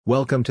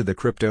Welcome to the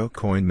Crypto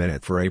Coin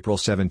Minute for April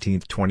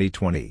 17,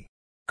 2020.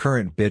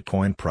 Current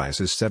Bitcoin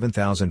price is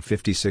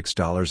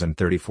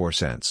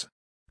 $7,056.34.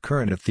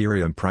 Current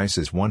Ethereum price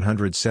is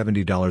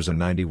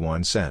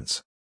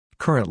 $170.91.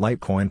 Current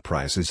Litecoin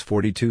price is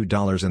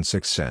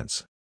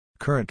 $42.06.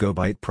 Current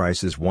GoByte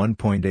price is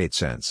 1.8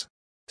 cents.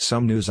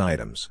 Some news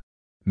items.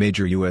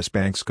 Major U.S.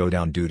 banks go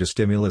down due to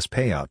stimulus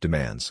payout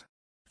demands.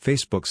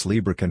 Facebook's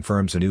Libra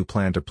confirms a new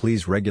plan to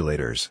please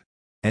regulators.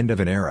 End of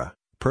an era.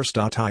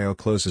 Purse.io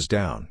closes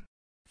down.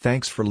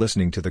 Thanks for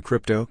listening to the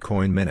Crypto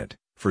Coin Minute.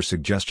 For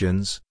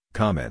suggestions,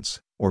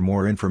 comments, or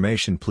more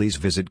information, please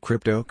visit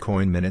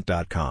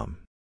cryptocoinminute.com.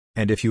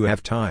 And if you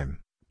have time,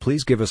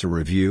 please give us a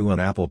review on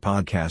Apple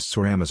Podcasts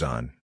or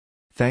Amazon.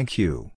 Thank you.